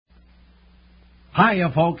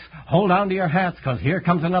Hiya, folks. Hold on to your hats, 'cause here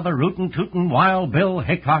comes another rootin' tootin' Wild Bill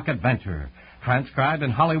Hickok adventure. Transcribed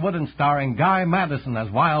in Hollywood and starring Guy Madison as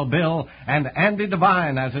Wild Bill and Andy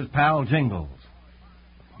Devine as his pal Jingles.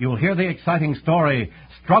 You'll hear the exciting story,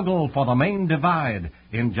 Struggle for the Main Divide,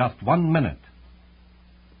 in just 1 minute.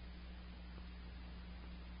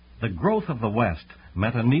 The growth of the West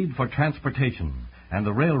meant a need for transportation, and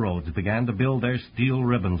the railroads began to build their steel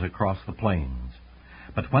ribbons across the plains.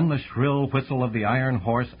 But when the shrill whistle of the iron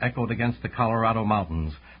horse echoed against the Colorado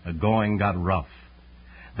mountains, the going got rough.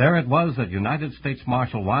 There it was that United States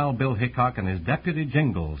Marshal Wild Bill Hickok and his deputy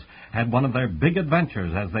Jingles had one of their big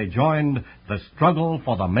adventures as they joined the struggle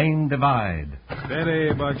for the Main Divide.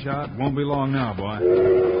 Steady, Buckshot. Won't be long now, boy.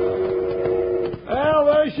 Well,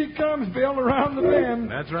 there she comes, Bill, around the bend.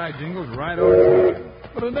 That's right, Jingles. Right over.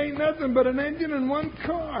 But it ain't nothing but an engine and one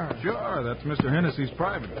car. Sure, that's Mr. Hennessy's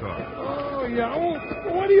private car. Oh, yeah. Oh,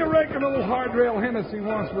 what do you reckon old Hardrail Hennessy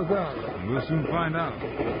wants with us? We'll soon find out.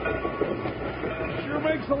 Sure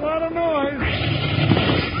makes a lot of noise.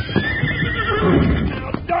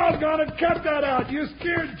 Now, doggone it, cut that out. You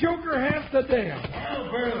scared Joker half to death.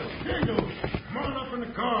 Well, Bill, Jingles, come on up in the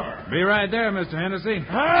car. Be right there, Mr. Hennessy.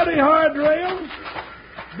 Howdy, Hardrail.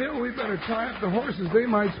 Bill, we better tie up the horses. They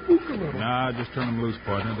might spook a little. Nah, just turn them loose,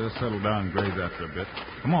 partner. They'll settle down and graze after a bit.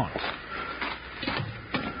 Come on.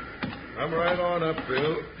 Come right on up,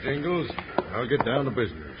 Bill. Jingles, I'll get down to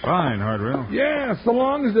business. Fine, Hardrail. Yeah, so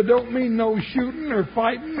long as it don't mean no shooting or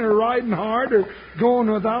fighting or riding hard or going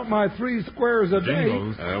without my 3 squares a day.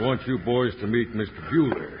 Jingles. I want you boys to meet Mr.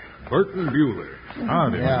 Bueller, Burton Bueller.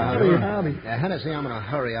 Howdy. Howdy, howdy. Hennessy, I'm in a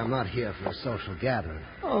hurry. I'm not here for a social gathering.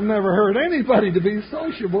 I'll never hurt anybody to be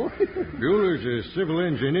sociable. Bueller's a civil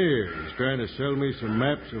engineer. He's trying to sell me some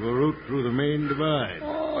maps of a route through the Main Divide.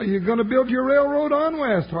 Oh, you're going to build your railroad on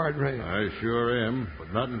West, Hardrail. I sure am,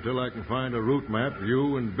 but not until I can find a route map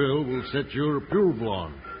you and Bill will set your approval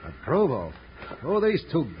on. Approval? Who are these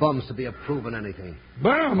 2 bums to be approving anything?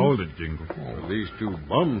 Bum! Hold it, Jingles. Well, these 2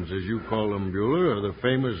 bums, as you call them, Bueller, are the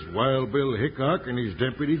famous Wild Bill Hickok and his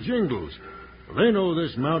deputy Jingles. They know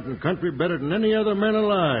this mountain country better than any other men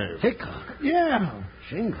alive. Hickok? Yeah.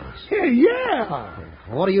 Jingles? Yeah.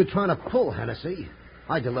 What are you trying to pull, Hennessy?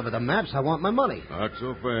 I deliver the maps. I want my money. Not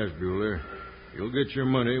so fast, Bueller. You'll get your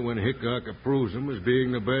money when Hickok approves them as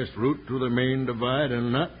being the best route through the Main Divide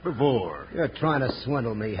and not before. You're trying to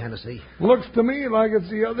swindle me, Hennessy. Looks to me like it's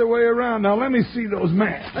the other way around. Now, let me see those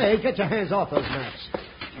maps. Hey, get your hands off those maps.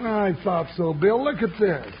 I thought so, Bill. Look at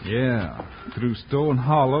this. Yeah, through Stone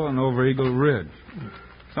Hollow and over Eagle Ridge.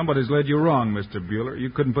 Somebody's led you wrong, Mr. Bueller.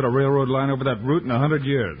 You couldn't put a railroad line over that route in 100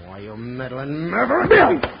 years. Why, you meddling...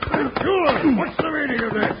 Bill! Bueller, what's the meaning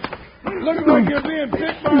of this? Looks like you're being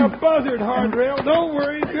picked by a buzzard, Hardrail. Don't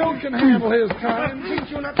worry, Bill can handle his kind. Teach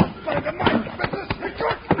you not to fight the my business,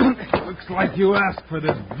 Hickok. Looks like you asked for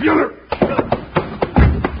this, Bueller.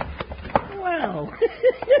 Well,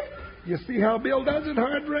 you see how Bill does it,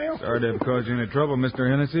 Hardrail? Sorry to have caused you any trouble, Mr.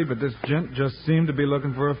 Hennessy, but this gent just seemed to be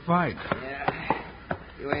looking for a fight. Yeah.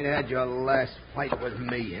 You ain't had your last fight with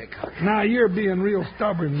me, Hickok. Now, you're being real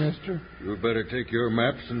stubborn, mister. You'd better take your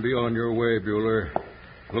maps and be on your way, Bueller.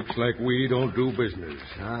 Looks like we don't do business.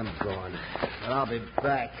 I'm going, but I'll be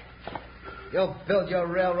back. You'll build your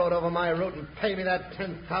railroad over my route and pay me that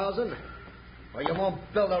 $10,000, or you won't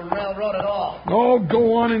build a railroad at all. Oh,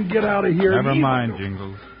 go on and get out of here. Never mind,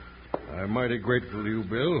 Jingles. I'm mighty grateful to you,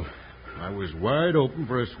 Bill. I was wide open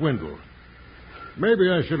for a swindle. Maybe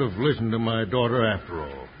I should have listened to my daughter after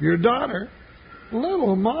all. Your daughter?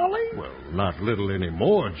 Little Molly? Well, not little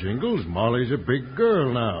anymore, Jingles. Molly's a big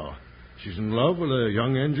girl now. She's in love with a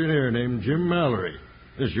young engineer named Jim Mallory.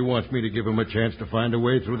 She wants me to give him a chance to find a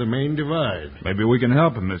way through the Main Divide. Maybe we can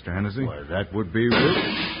help him, Mr. Hennessy. Why, that would be... Bill,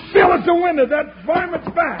 it's a window. That varmint's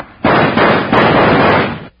back.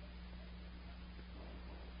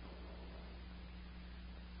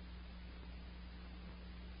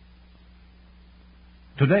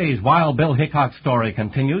 Today's Wild Bill Hickok story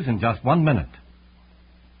continues in just 1 minute.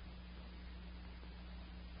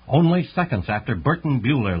 Only seconds after Burton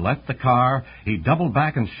Bueller left the car, he doubled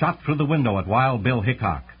back and shot through the window at Wild Bill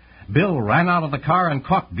Hickok. Bill ran out of the car and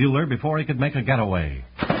caught Bueller before he could make a getaway.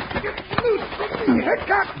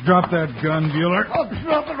 Hickok! Drop that gun, Bueller. I'll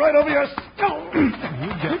drop it right over your skull. You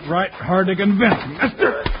get right hard to convince,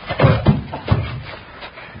 mister.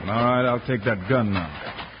 All right, I'll take that gun now.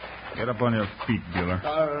 Get up on your feet, Bueller.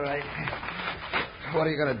 All right. What are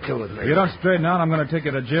you going to do with me? If you don't straighten out, I'm going to take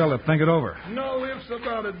you to jail to think it over. No ifs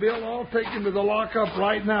about it, Bill. I'll take him to the lockup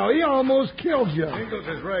right now. He almost killed you. Jingles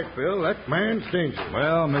is right, Bill. That man's dangerous.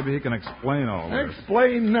 Well, maybe he can explain all this.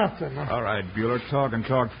 Explain nothing. All right, Bueller, talk and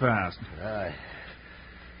talk fast.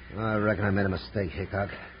 I reckon I made a mistake, Hickok.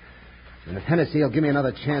 And if Hennessy will give me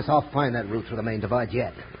another chance, I'll find that route through the main divide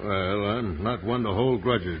yet. Well, I'm not one to hold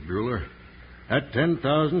grudges, Bueller. That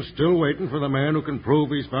 10,000's still waiting for the man who can prove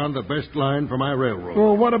he's found the best line for my railroad.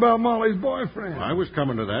 Well, what about Molly's boyfriend? I was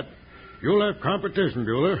coming to that. You'll have competition,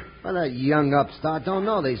 Bueller. Well, that young upstart don't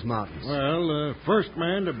know these mountains. Well, the first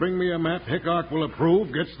man to bring me a map Hickok will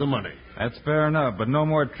approve gets the money. That's fair enough, but no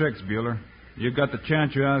more tricks, Bueller. You got the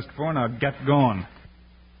chance you asked for, now get going.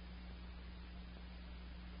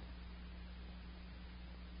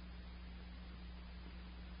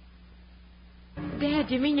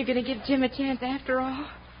 Dad, you mean you're going to give Jim a chance after all?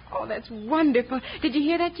 Oh, that's wonderful. Did you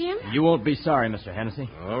hear that, Jim? You won't be sorry, Mr. Hennessy.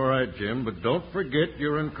 All right, Jim, but don't forget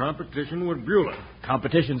you're in competition with Bueller.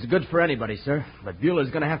 Competition's good for anybody, sir. But Bueller's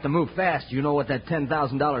going to have to move fast. You know what that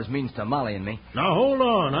 $10,000 means to Molly and me. Now, hold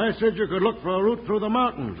on. I said you could look for a route through the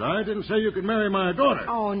mountains. I didn't say you could marry my daughter.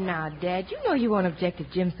 Oh, now, Dad, you know you won't object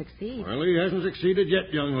if Jim succeeds. Well, he hasn't succeeded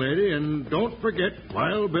yet, young lady. And don't forget,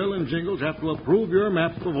 Wild Bill and Jingles have to approve your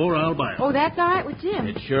maps before I'll buy them. Oh, that's all right with Jim.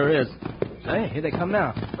 It sure is. Hey, here they come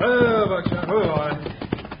now. Oh, Buckshot.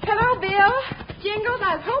 Hello, Bill. Jingles,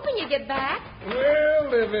 I was hoping you'd get back. Well,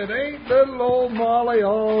 if it ain't little old Molly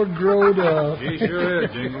all growed up. She sure is,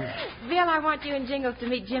 Jingles. Bill, I want you and Jingles to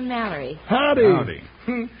meet Jim Mallory. Howdy.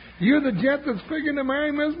 Howdy. You're the gent that's figuring to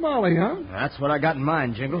marry Miss Molly, huh? That's what I got in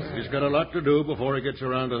mind, Jingles. He's got a lot to do before he gets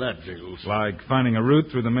around to that, Jingles. Like finding a route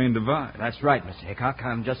through the main divide. That's right, Mr. Hickok.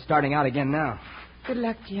 I'm just starting out again now. Good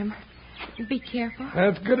luck, Jim. Be careful.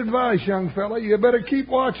 That's good advice, young fella. You better keep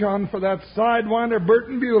watch on for that sidewinder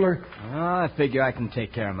Burton Bueller. I figure I can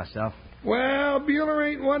take care of myself. Well, Bueller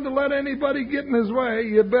ain't one to let anybody get in his way.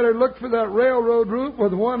 You better look for that railroad route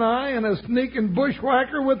with one eye and a sneaking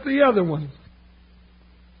bushwhacker with the other one.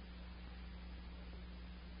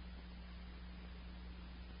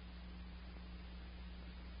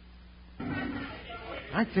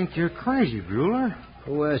 I think you're crazy, Bueller.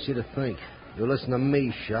 Who asked you to think? You listen to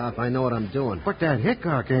me, Sharp. I know what I'm doing. But that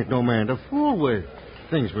Hickok ain't no man to fool with.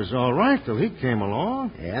 Things was all right till he came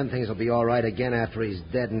along. Yeah, and things will be all right again after he's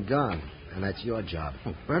dead and gone. And that's your job.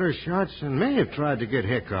 Well, better shots than me have tried to get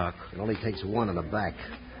Hickok. It only takes one in the back.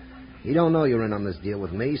 He don't know you're in on this deal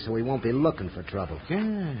with me, so he won't be looking for trouble.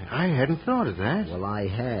 Yeah, I hadn't thought of that. Well, I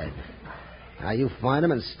had. Now, you find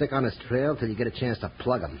him and stick on his trail till you get a chance to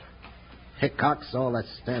plug him. Hickok's all that's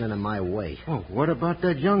standing in my way. Oh, what about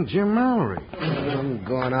that young Jim Mallory? I'm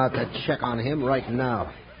going out to check on him right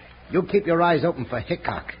now. You keep your eyes open for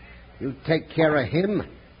Hickok. You take care of him,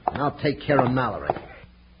 and I'll take care of Mallory.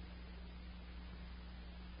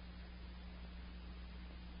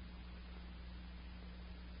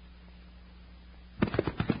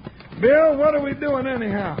 Bill, what are we doing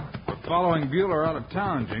anyhow? We're following Bueller out of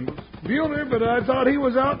town, Jingles. Bueller, but I thought he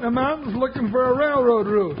was out in the mountains looking for a railroad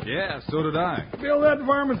route. Yeah, so did I. Bill, that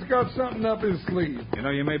varmint's got something up his sleeve. You know,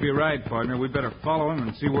 you may be right, partner. We'd better follow him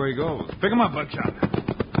and see where he goes. Pick him up, Buckshot.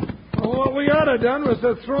 Well, what we ought to done was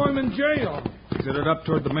to throw him in jail. Set it up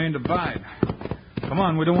toward the main divide. Come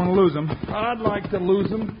on, we don't want to lose him. I'd like to lose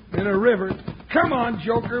him in a river. Come on,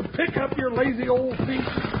 Joker, pick up your lazy old feet.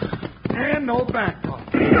 And no back.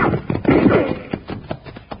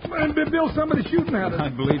 And Bill, somebody's shooting at us. I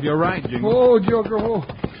believe you're right, Jingles. Oh, Joker, oh.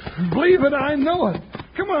 Believe it, I know it.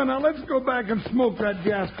 Come on, now, let's go back and smoke that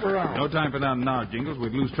Jasper out. No time for that now, Jingles.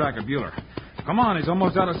 We'd lose track of Bueller. Come on, he's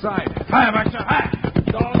almost out of sight. Hi, Buckshot, hi!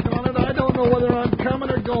 Doggone it, I don't know whether I'm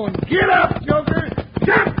coming or going. Get up, Joker!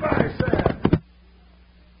 Jump, I said!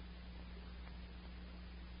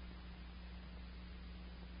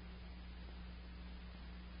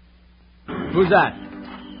 Who's that?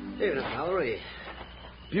 Evening, Mallory.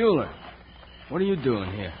 Bueller. What are you doing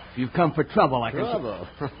here? If you've come for trouble, I can... Trouble?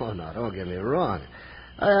 Oh, no, don't get me wrong.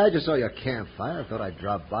 I just saw your campfire. I thought I'd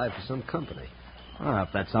drop by for some company. Well, if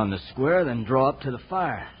that's on the square, then draw up to the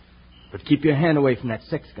fire. But keep your hand away from that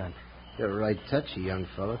 6-gun. You're right touchy, young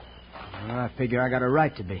fella. Well, I figure I got a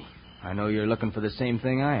right to be. I know you're looking for the same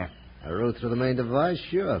thing I am. A route through the main divide?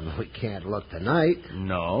 Sure, but we can't look tonight.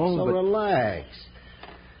 No, So but... relax.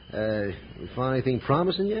 You found anything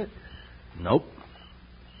promising yet? Nope.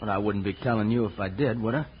 But I wouldn't be telling you if I did,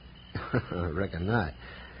 would I? I reckon not.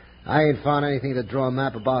 I ain't found anything to draw a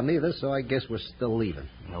map about neither, so I guess we're still leaving.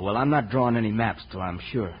 No, well, I'm not drawing any maps till I'm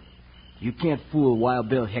sure. You can't fool Wild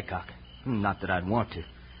Bill Hickok. Not that I'd want to.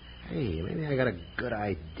 Hey, maybe I got a good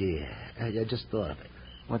idea. I just thought of it.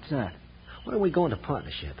 What's that? Why don't we go into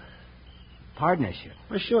partnership? Partnership?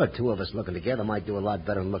 Well, sure, two of us looking together might do a lot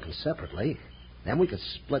better than looking separately. Then we could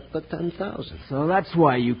split the 10,000. So that's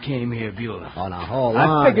why you came here, Bueller. On a whole I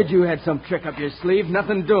lot. figured you had some trick up your sleeve.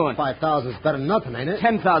 Nothing doing. 5,000 is better than nothing, ain't it?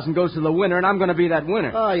 10,000 goes to the winner, and I'm going to be that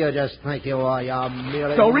winner. Oh, you just think you are. You're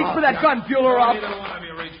merely... So reach for that gun, Bueller. Neither one of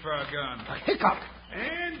you reach for a gun. Hickok!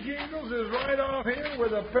 And Jingles is right off here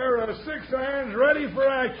with a pair of 6 irons ready for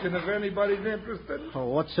action if anybody's interested. Oh,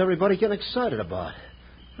 what's everybody getting excited about?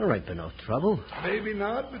 There ain't been no trouble. Maybe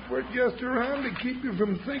not, but we're just around to keep you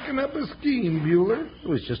from thinking up a scheme, Bueller.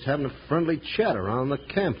 We was just having a friendly chat around the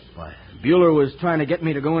campfire. Bueller was trying to get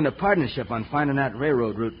me to go into partnership on finding that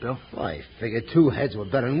railroad route, Bill. Well, I figured 2 heads were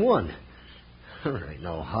better than 1. There ain't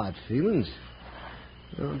no hard feelings.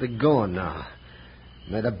 I'll be going now.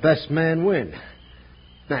 May the best man win.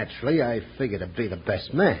 Naturally, I figured to be the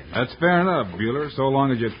best man. That's fair enough, Bueller, so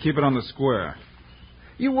long as you keep it on the square.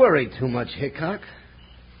 You worry too much, Hickok.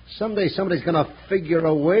 Someday somebody's going to figure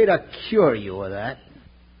a way to cure you of that.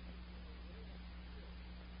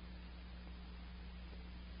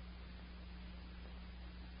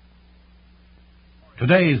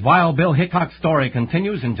 Today's Wild Bill Hickok story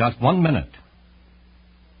continues in just 1 minute.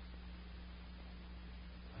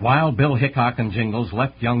 Wild Bill Hickok and Jingles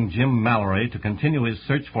left young Jim Mallory to continue his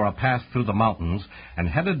search for a path through the mountains and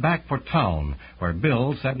headed back for town, where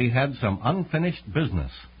Bill said he had some unfinished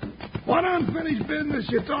business. What unfinished business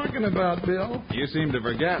you talking about, Bill? You seem to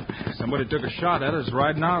forget. Somebody took a shot at us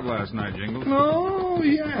riding out last night, Jingles. Oh,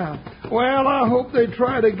 yeah. Well, I hope they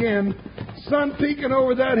try it again. Sun peeking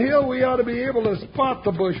over that hill, we ought to be able to spot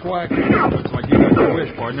the bushwhacker. Looks like you got your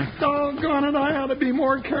wish, partner. Doggone it, I ought to be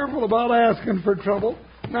more careful about asking for trouble.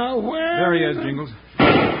 Now, where... There he is, Jingles.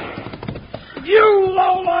 You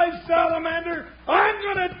low-life salamander! I'm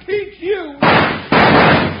going to teach you!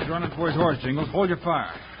 He's running for his horse, Jingles. Hold your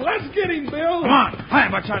fire. Let's get him, Bill. Come on. Hi,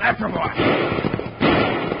 watch out. After him, boy.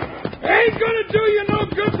 Ain't going to do you no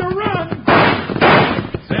good to run.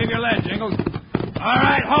 Save your lead, Jingles. All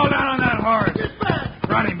right, hold on that horse. Get back.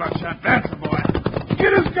 Running, Buckshot. That's the boy.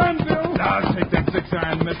 Get his gun, Bill. Now, take that 6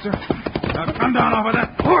 iron, mister. Now, come down off of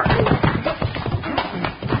that horse.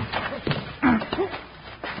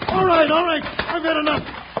 All right. I've had enough.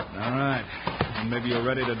 All right. And maybe you're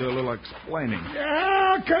ready to do a little explaining.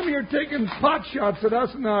 Yeah, how come you're taking pot shots at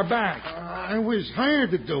us in our back? I was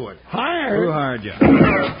hired to do it. Hired? Who hired you?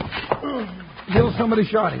 Bill, somebody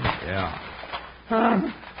shot him. Yeah.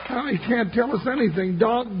 He can't tell us anything,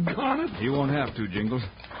 doggone it. You won't have to, Jingles.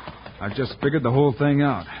 I've just figured the whole thing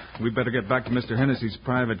out. We better get back to Mr. Hennessy's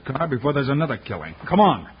private car before there's another killing. Come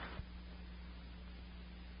on.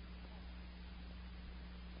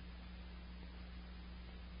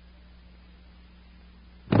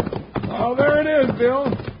 Oh, there it is, Bill.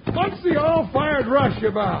 What's the all-fired rush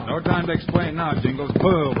about? No time to explain now, Jingles.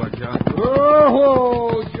 Whoa, Buckshot.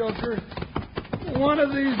 Oh, Joker. One of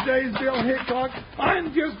these days, Bill Hickok,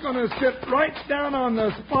 I'm just going to sit right down on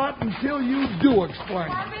the spot until you do explain.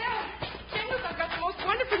 Oh, Bill, Jingles, I've got the most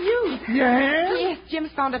wonderful news. You have? Yes,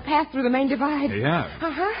 Jim's found a path through the main divide. Yeah.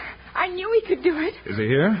 Uh-huh. I knew he could do it. Is he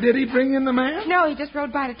here? Did he bring in the map? No, he just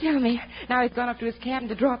rode by to tell me. Now he's gone up to his cabin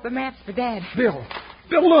to draw up the maps for Dad. Bill,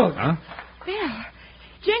 look. Huh? Bill,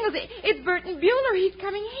 Jingles, it's Burton Bueller. He's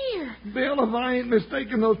coming here. Bill, if I ain't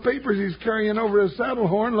mistaken, those papers he's carrying over his saddle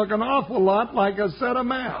horn look an awful lot like a set of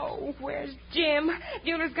maps. Oh, where's Jim?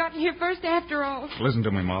 Bueller's gotten here first after all. Listen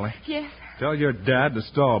to me, Molly. Yes. Tell your dad to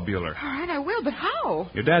stall Bueller. All right, I will, but how?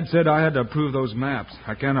 Your dad said I had to approve those maps.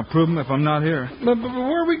 I can't approve them if I'm not here. But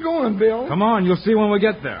where are we going, Bill? Come on, you'll see when we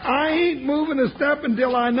get there. I ain't moving a step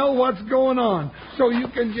until I know what's going on. So you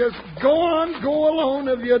can just go alone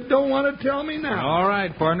if you don't want to tell me now. All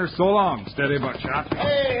right, partner. So long. Steady, Buckshot.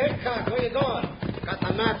 Hey, Hickok, where you going? Got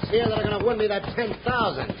the maps here that are going to win me that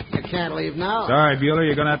 10,000. You can't leave now. Sorry, Bueller.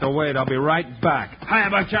 You're going to have to wait. I'll be right back. Hi,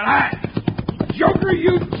 Buckshot. Hi. Joker,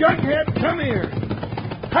 you jughead, come here.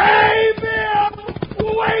 Hey, Bill!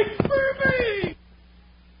 Wait for me!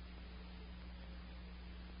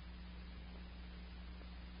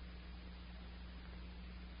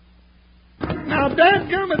 Now,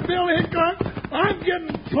 dadgummit, Bill Hickok, I'm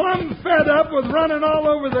getting plumb fed up with running all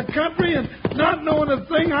over the country and not knowing a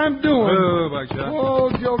thing I'm doing. Oh, Buckshot. Oh,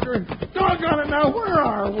 Joker. Doggone it, now, where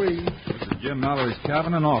are we? This is Jim Mallory's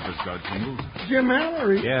cabin and office, God Jingles. Jim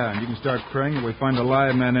Mallory? Yeah, and you can start praying that we find a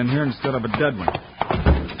live man in here instead of a dead one.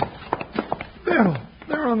 Bill,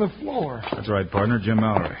 they're on the floor. That's right, partner. Jim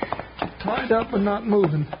Mallory. Tied up and not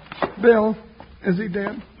moving. Bill, is he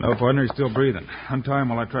dead? No, partner. He's still breathing. Untie him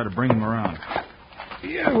while I try to bring him around.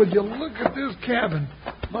 Yeah, would you look at this cabin?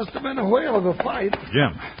 Must have been a whale of a fight.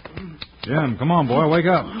 Jim, come on, boy. Wake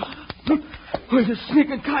up. Where's the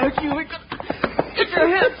sneaking coyote? You Get your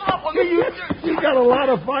hands off of me, You got a lot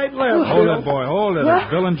of fight left, Hold Bill. it, boy. Hold it. It's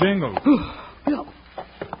Bill and Jingles. Bill,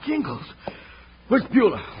 Jingles. Where's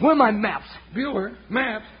Bueller? Where are my maps? Bueller,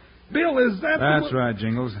 maps. Bill, is that That's right,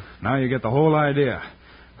 Jingles. Now you get the whole idea.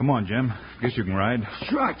 Come on, Jim. Guess you can ride.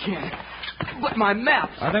 Sure I can. But my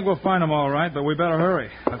maps. I think we'll find them all right, but we better hurry.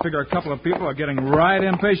 I figure a couple of people are getting right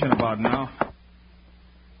impatient about it now.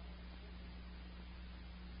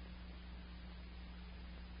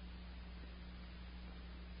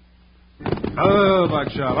 Oh,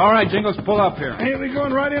 buckshot. All right, Jingles, pull up here. Ain't we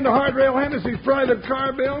going right into Hardrail Hennessy's private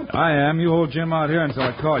car, Bill? I am. You hold Jim out here until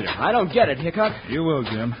I call you. I don't get it, Hickok. You will,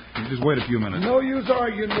 Jim. You just wait a few minutes. No use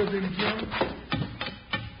arguing with him, Jim.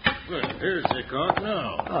 Well, here's Hickok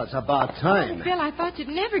now. Oh, it's about time. Bill, I thought you'd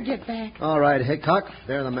never get back. All right, Hickok,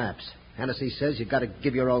 there are the maps. Hennessy says you got to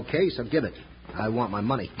give your okay, so give it. I want my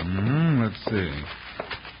money. Let's see.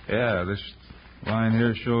 Yeah, this line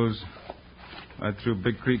here shows right through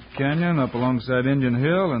Big Creek Canyon, up alongside Indian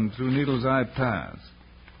Hill, and through Needle's Eye Pass.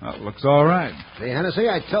 Well, looks all right. See, Hennessy,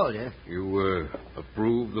 I told you. You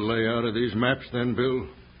approve the layout of these maps then, Bill?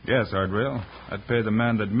 Yes, Hardrail. I'd pay the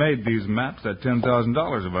man that made these maps that $10,000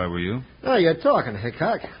 if I were you. Oh, you're talking,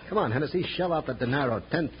 Hickok. Come on, Hennessy, shell out the dinero,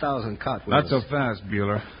 10,000 cartwheels. Not so fast,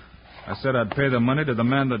 Bueller. I said I'd pay the money to the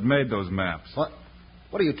man that made those maps. What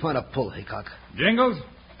are you trying to pull, Hickok? Jingles,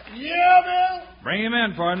 Yeah, Bill? bring him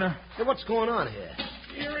in, partner. Hey, what's going on here?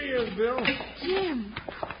 Here he is, Bill. Jim.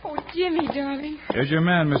 Oh, Jimmy, darling. Here's your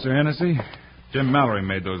man, Mr. Hennessy. Jim Mallory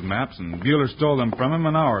made those maps, and Bueller stole them from him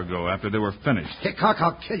an hour ago after they were finished. Hickok,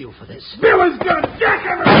 I'll kill you for this. Bill is gun! Jack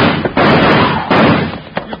him!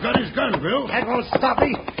 You got his gun, Bill. That won't stop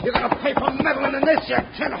me. You're going to pay for meddling in this, you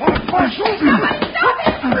tin-horn marshal.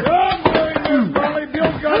 Don't worry, Miss Molly.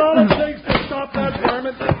 Bill's got all it takes to stop that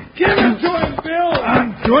varmint. Give it to him, Bill.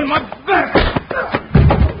 I'm doing my best.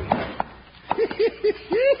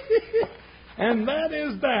 And that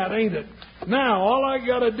is that, ain't it? Now, all I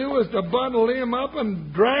got to do is to bundle him up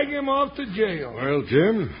and drag him off to jail. Well,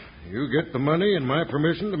 Jim, you get the money and my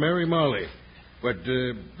permission to marry Molly. But,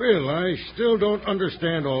 Bill, I still don't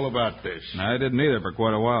understand all about this. I didn't either for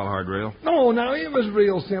quite a while, Hardrail. No, now, it was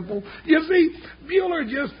real simple. You see, Bueller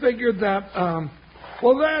just figured that, he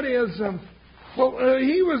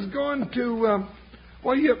was going to,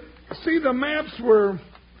 you see, the maps were,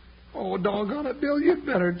 oh, doggone it, Bill, you'd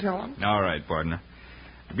better tell him. All right, partner.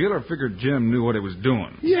 Bueller figured Jim knew what he was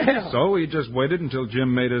doing. Yeah. So he just waited until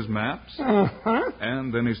Jim made his maps, Uh-huh.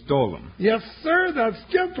 and then he stole them. Yes, sir, that's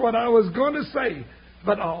just what I was going to say.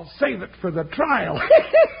 But I'll save it for the trial.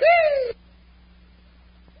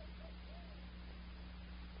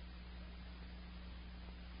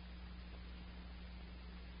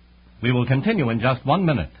 We will continue in just 1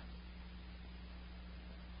 minute.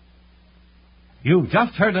 You've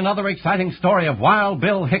just heard another exciting story of Wild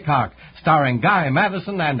Bill Hickok, starring Guy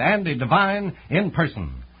Madison and Andy Devine in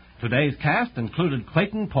person. Today's cast included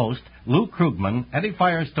Clayton Post, Lou Krugman, Eddie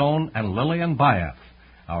Firestone, and Lillian Bayef.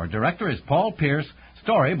 Our director is Paul Pierce,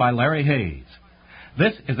 story by Larry Hayes.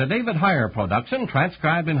 This is a David Heyer production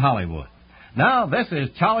transcribed in Hollywood. Now, this is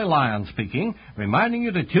Charlie Lyon speaking, reminding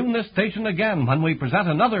you to tune this station again when we present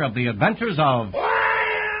another of the adventures of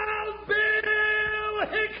Wild Bill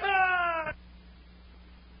Hickok!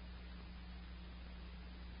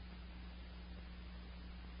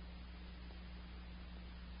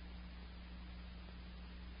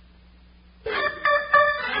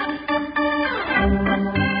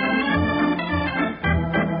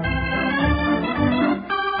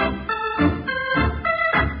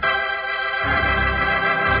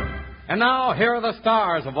 And now, here are the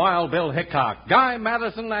stars of Wild Bill Hickok, Guy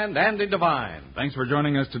Madison and Andy Devine. Thanks for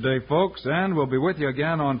joining us today, folks, and we'll be with you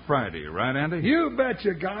again on Friday. Right, Andy? You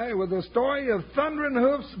betcha, Guy, with a story of thundering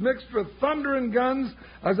hoofs mixed with thundering guns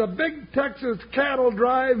as a big Texas cattle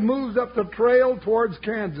drive moves up the trail towards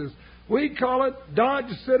Kansas. We call it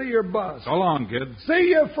Dodge City or Bust. So long, kids. See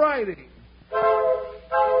you Friday.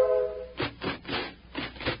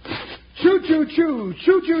 Choo-choo-choo.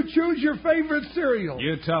 Choo-choo-choo's your favorite cereal.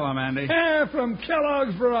 You tell them, Andy. From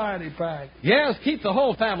Kellogg's Variety Pack. Yes, keep the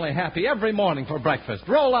whole family happy every morning for breakfast.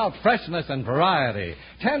 Roll out freshness and variety.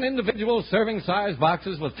 10 individual serving-size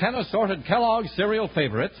boxes with 10 assorted Kellogg's cereal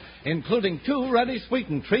favorites, including 2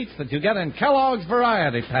 ready-sweetened treats that you get in Kellogg's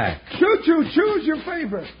Variety Pack. Choo-choo-choo's your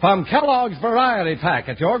favorite. From Kellogg's Variety Pack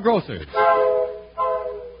at your grocer's.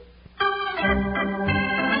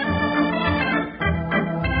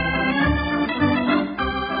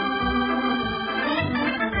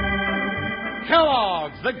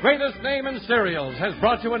 Kellogg's, the greatest name in cereals, has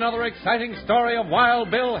brought you another exciting story of Wild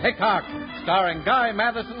Bill Hickok, starring Guy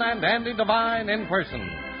Madison and Andy Devine in person.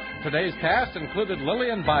 Today's cast included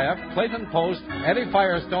Lillian Bayef, Clayton Post, Eddie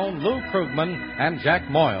Firestone, Lou Krugman, and Jack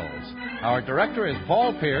Moyles. Our director is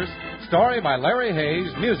Paul Pierce. Story by Larry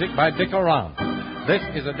Hayes. Music by Dick Oran. This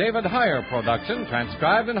is a David Heyer production,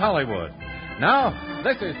 transcribed in Hollywood. Now,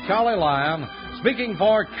 this is Charlie Lyon, speaking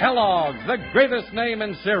for Kellogg's, the greatest name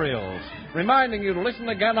in cereals, reminding you to listen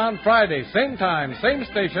again on Friday, same time, same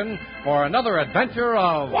station, for another adventure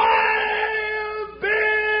of Wild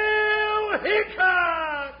Bill Hickok!